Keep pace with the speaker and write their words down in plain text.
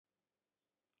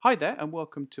Hi there, and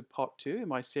welcome to part 2 in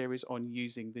my series on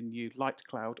using the new Light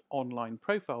Cloud online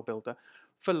profile builder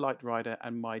for Light Rider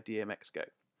and mydmx Go.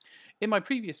 In my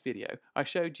previous video, I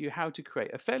showed you how to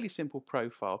create a fairly simple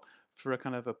profile for a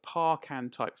kind of a par can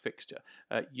type fixture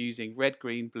using red,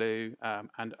 green, blue,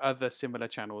 and other similar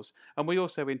channels. And we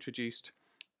also introduced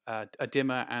a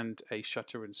dimmer and a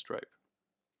shutter and strobe.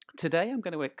 Today I'm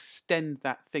going to extend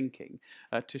that thinking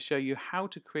to show you how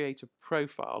to create a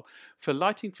profile for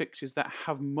lighting fixtures that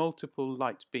have multiple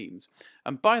light beams.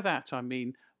 And by that I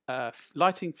mean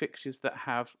lighting fixtures that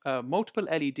have multiple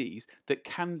LEDs that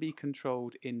can be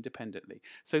controlled independently.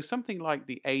 So something like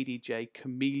the ADJ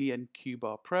Chameleon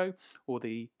QBar Pro or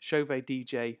the Chauvet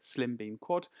DJ Slim Beam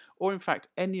Quad, or in fact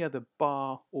any other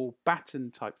bar or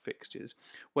batten type fixtures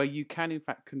where you can in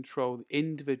fact control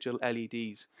individual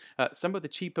LEDs. Some of the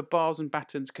cheaper bars and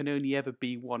battens can only ever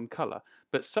be one color,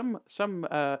 but some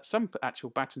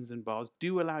actual battens and bars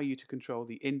do allow you to control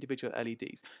the individual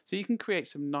LEDs. So you can create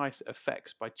some nice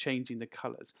effects by changing the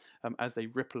colors as they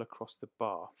ripple across the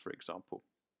bar, for example.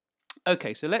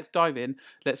 Okay, so let's dive in.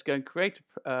 Let's go and create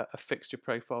a fixture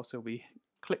profile. So we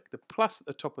click the plus at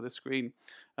the top of the screen.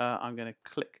 I'm going to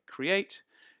click create,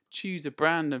 choose a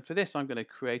brand, and for this I'm going to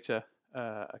create a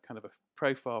kind of a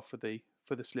profile for the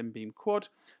Slim Beam Quad.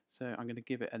 So I'm going to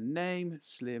give it a name,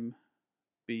 Slim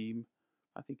Beam.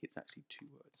 I think it's actually two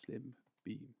words, Slim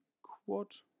Beam Quad,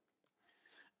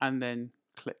 and then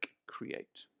click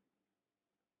create.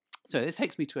 So this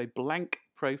takes me to a blank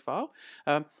profile.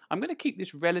 I'm going to keep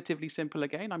this relatively simple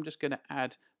again. I'm just going to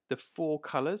add the 4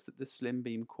 colors that the Slim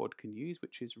Beam Quad can use,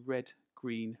 which is red,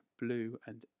 green, blue,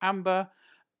 and amber.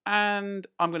 And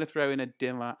I'm going to throw in a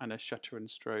dimmer and a shutter and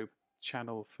strobe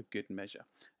channel for good measure,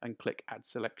 and click add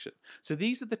selection. So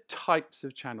these are the types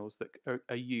of channels that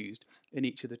are used in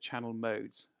each of the channel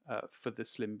modes for the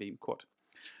Slim Beam Quad.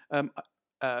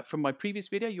 From my previous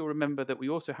video, you'll remember that we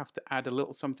also have to add a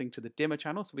little something to the dimmer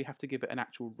channel, so we have to give it an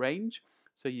actual range.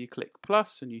 So you click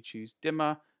plus and you choose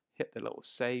dimmer, hit the little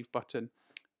save button,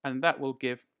 and that will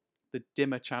give the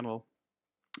dimmer channel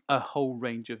a whole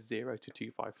range of 0 to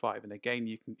 255. And again,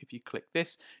 you can, if you click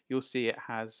this, you'll see it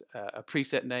has a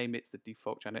preset name. It's the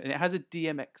default channel, and it has a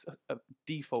DMX, a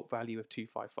default value of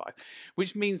 255,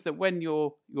 which means that when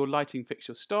your lighting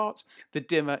fixture starts, the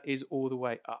dimmer is all the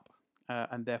way up.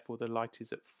 And therefore the light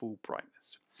is at full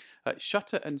brightness.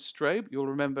 Shutter and strobe, you'll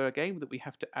remember again that we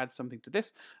have to add something to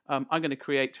this. I'm going to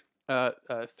create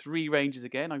 3 ranges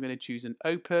again. I'm going to choose an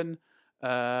open,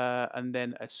 and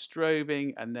then a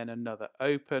strobing, and then another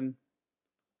open,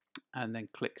 and then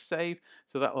click save.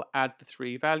 So that will add the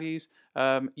 3 values.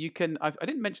 You can, I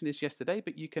didn't mention this yesterday,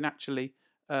 but you can actually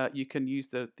you can use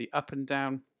the up and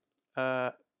down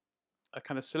kind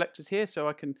of selectors here. So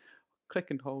I can click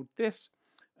and hold this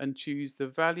and choose the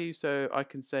value. So I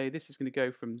can say this is going to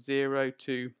go from 0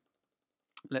 to,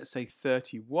 let's say,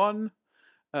 31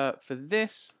 for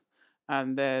this.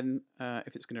 And then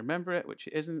if it's going to remember it, which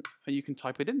it isn't, you can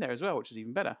type it in there as well, which is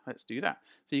even better. Let's do that.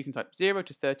 So you can type 0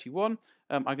 to 31.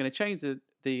 I'm going to change the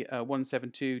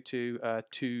 172 to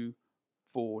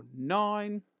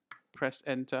 249. Press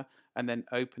enter, and then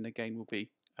open again will be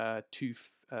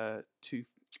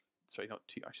sorry, not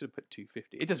 2. I should have put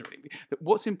 250. It doesn't really.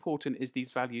 What's important is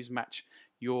these values match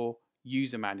your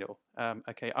user manual.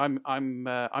 Okay, I'm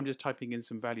just typing in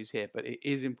some values here, but it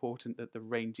is important that the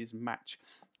ranges match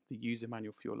the user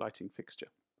manual for your lighting fixture.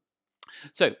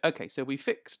 So, okay, so we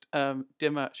fixed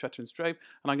dimmer, shutter, and strobe,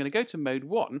 and I'm going to go to mode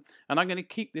 1, and I'm going to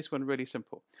keep this one really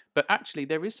simple. But actually,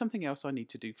 there is something else I need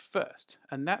to do first,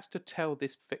 and that's to tell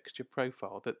this fixture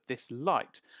profile that this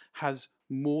light has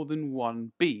more than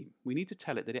 1 beam. We need to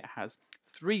tell it that it has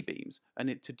 3 beams,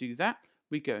 and to do that,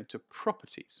 we go into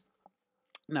Properties.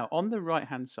 Now, on the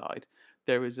right-hand side,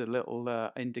 there is a little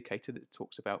indicator that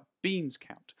talks about beams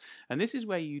count, and this is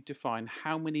where you define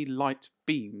how many light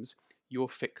beams your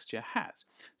fixture has.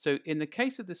 So in the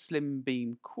case of the Slim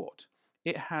Beam Quad,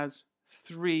 it has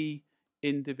 3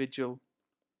 individual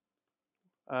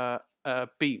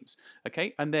beams,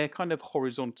 okay, and they're kind of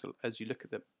horizontal as you look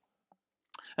at them.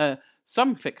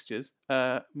 Some fixtures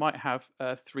might have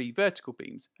 3 vertical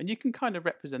beams, and you can kind of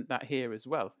represent that here as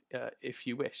well if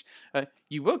you wish.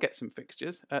 You will get some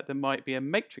fixtures that might be a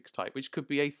matrix type, which could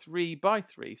be a 3 by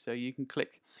 3, so you can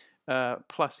click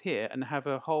plus here and have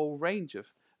a whole range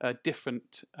of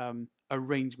different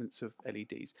arrangements of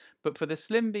LEDs. But for the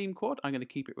Slim Beam Quad, I'm going to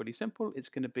keep it really simple. It's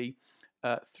going to be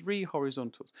 3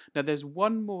 horizontals. Now there's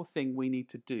one more thing we need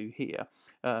to do here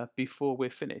before we're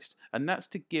finished, and that's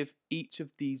to give each of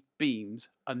these beams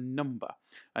a number.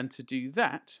 And to do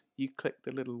that, you click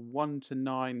the little 1 to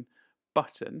 9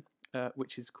 button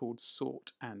which is called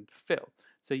sort and fill.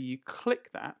 So you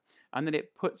click that, and then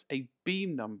it puts a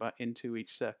beam number into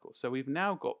each circle. So we've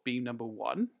now got beam number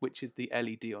 1, which is the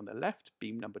LED on the left,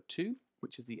 beam number 2,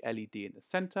 which is the LED in the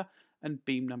center, and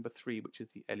beam number 3, which is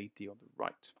the LED on the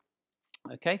right.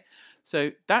 Okay,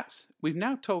 so we've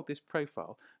now told this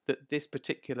profile that this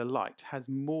particular light has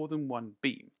more than one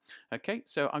beam. Okay,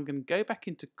 so I'm going to go back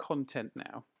into content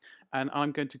now, and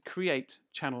I'm going to create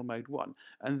channel mode 1,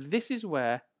 and this is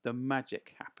where the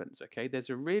magic happens. Okay,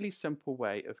 there's a really simple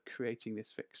way of creating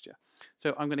this fixture.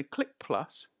 So I'm going to click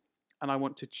plus, and I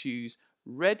want to choose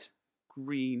red,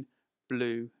 green,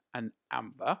 blue, and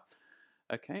amber.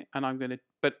 Okay, and I'm going to,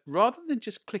 but rather than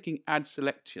just clicking add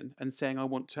selection and saying I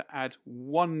want to add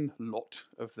one lot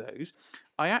of those,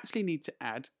 I actually need to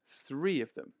add 3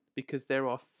 of them, because there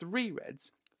are 3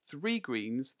 reds, 3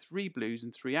 greens, 3 blues,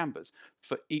 and 3 ambers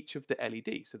for each of the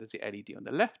LEDs. So there's the LED on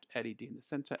the left, LED in the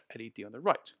center, LED on the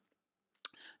right.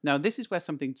 Now this is where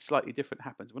something slightly different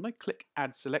happens. When I click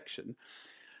add selection,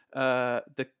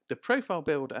 the profile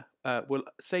builder will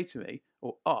say to me,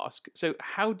 or ask, so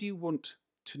how do you want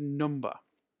to number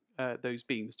those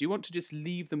beams? Do you want to just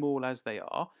leave them all as they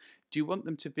are? Do you want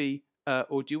them to be,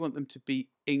 or do you want them to be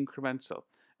incremental,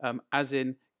 as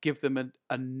in give them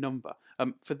a number?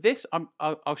 For this,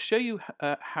 I'll show you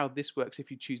how this works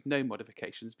if you choose no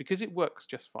modifications, because it works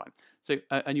just fine. So,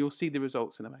 and you'll see the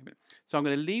results in a moment. So I'm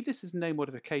going to leave this as no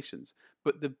modifications,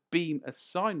 but the beam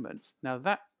assignments, now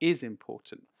that is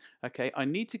important. Okay, I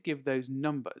need to give those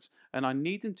numbers, and I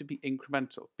need them to be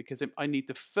incremental, because I need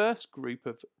the first group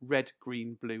of red,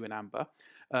 green, blue, and amber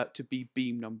to be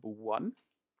beam number 1.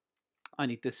 I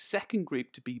need the second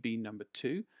group to be beam number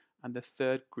 2, and the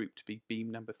third group to be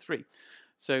beam number 3.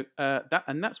 So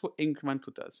that's what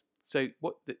incremental does. So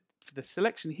for the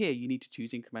selection here, you need to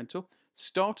choose incremental,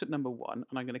 start at number 1,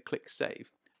 and I'm going to click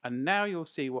save. And now you'll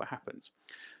see what happens.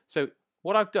 So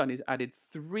what I've done is added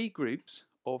 3 groups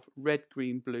of red,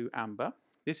 green, blue, amber.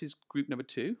 This is group number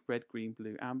 2, red, green,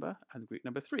 blue, amber, and group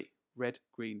number 3, red,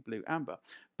 green, blue, amber.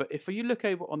 But if you look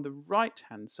over on the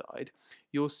right-hand side,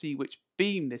 you'll see which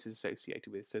beam this is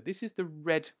associated with. So this is the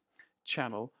red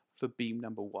channel for beam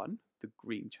number 1, the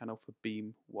green channel for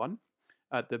beam 1,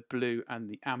 the blue and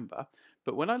the amber.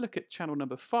 But when I look at channel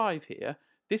number 5 here,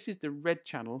 this is the red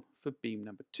channel for beam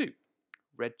number 2,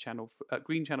 red channel for,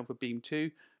 green channel for beam 2,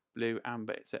 blue,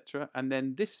 amber, etc. And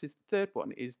then this is the third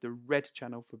one is the red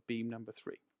channel for beam number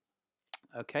 3.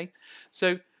 Okay,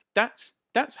 so that's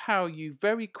how you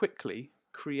very quickly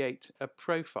create a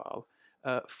profile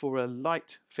for a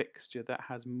light fixture that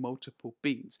has multiple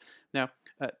beams. Now,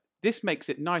 this makes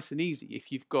it nice and easy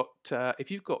if you've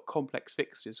got complex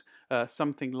fixtures,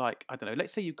 something like, I don't know,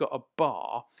 let's say you've got a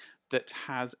bar that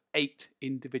has 8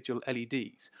 individual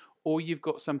LEDs, or you've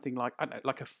got something like, I don't know,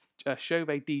 like a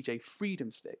Chauvet DJ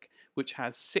Freedom Stick, which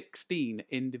has 16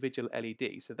 individual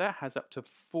LEDs. So that has up to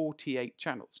 48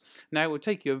 channels. Now, it will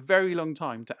take you a very long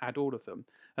time to add all of them,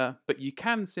 but you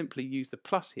can simply use the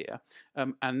plus here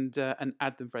and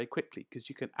add them very quickly, because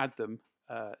you can add them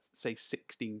say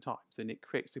 16 times, and it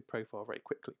creates the profile very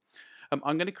quickly.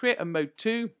 I'm going to create a mode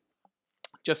 2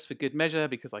 just for good measure,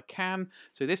 because I can.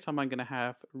 So this time I'm going to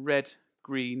have red,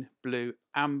 green, blue,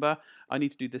 amber. I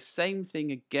need to do the same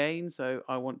thing again, so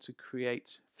I want to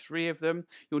create 3 of them.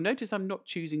 You'll notice I'm not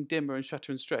choosing dimmer and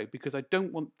shutter and strobe, because I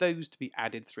don't want those to be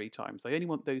added 3 times. I only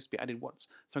want those to be added once.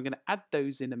 So I'm going to add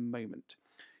those in a moment.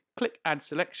 Click add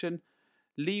selection,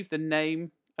 leave the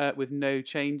name with no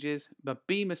changes. The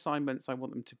beam assignments, I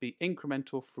want them to be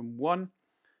incremental from 1,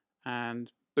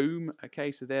 and boom.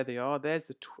 Okay, so there they are. There's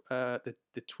the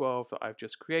 12 that I've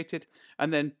just created,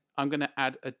 and then I'm going to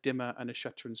add a dimmer and a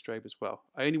shutter and strobe as well.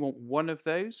 I only want 1 of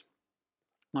those.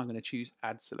 I'm going to choose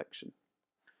add selection.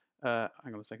 Hang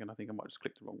on a second, I think I might just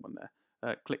click the wrong one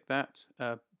there. Click that.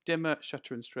 Dimmer,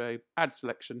 shutter and strobe, add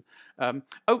selection.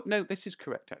 Oh no, this is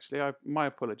correct actually. My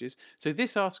apologies. So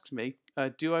this asks me,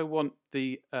 do I want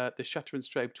the shutter and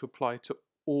strobe to apply to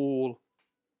all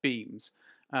beams?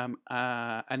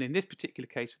 And in this particular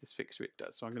case for this fixture, it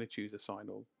does. So I'm going to choose assign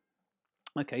all.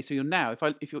 Okay, so you'll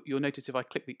notice if I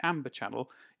click the amber channel,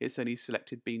 it's only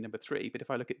selected beam number 3. But if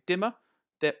I look at dimmer,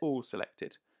 they're all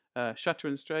selected. Shutter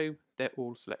and strobe, they're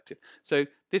all selected. So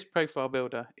this profile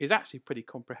builder is actually pretty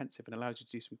comprehensive and allows you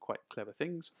to do some quite clever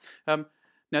things.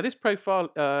 Now this profile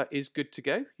is good to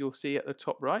go. You'll see at the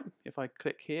top right, if I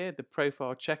click here, the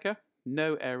profile checker,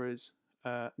 no errors,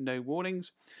 no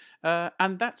warnings,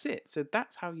 and that's it. So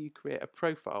that's how you create a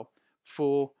profile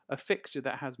for a fixture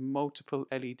that has multiple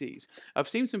LEDs. I've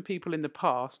seen some people in the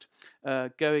past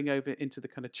going over into the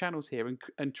kind of channels here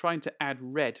and trying to add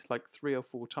red like 3 or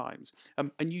 4 times,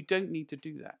 and you don't need to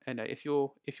do that. You know, if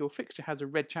your fixture has a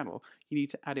red channel, you need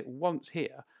to add it once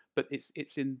here, but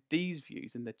it's in these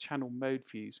views, in the channel mode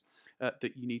views,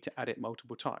 that you need to add it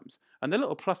multiple times. And the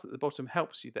little plus at the bottom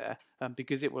helps you there,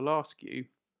 because it will ask you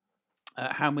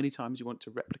how many times you want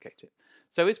to replicate it.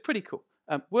 So it's pretty cool.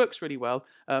 Works really well.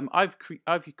 I've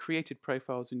created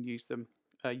profiles and used them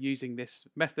using this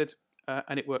method,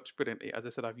 and it works brilliantly. As I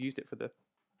said, I've used it for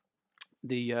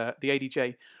the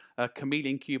ADJ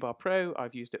Chameleon QBar Pro.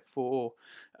 I've used it for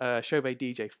Chauvet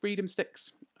DJ Freedom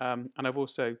Sticks, and I've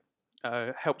also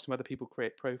helped some other people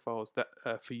create profiles that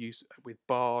for use with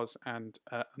bars and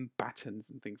battens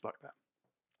and things like that.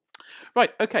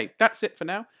 Right, okay, that's it for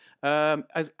now.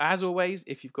 As always,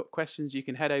 if you've got questions, you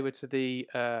can head over to the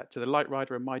Light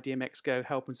Rider and mydmx Go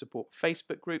Help and Support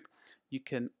Facebook group. You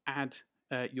can add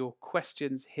your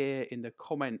questions here in the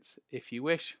comments if you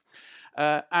wish.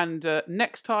 And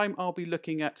next time I'll be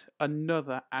looking at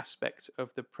another aspect of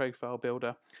the profile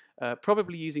builder,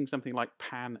 probably using something like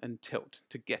pan and tilt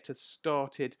to get us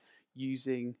started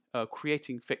using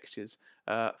creating fixtures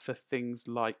for things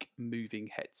like moving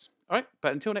heads. All right,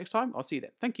 but until next time, I'll see you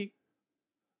then. Thank you.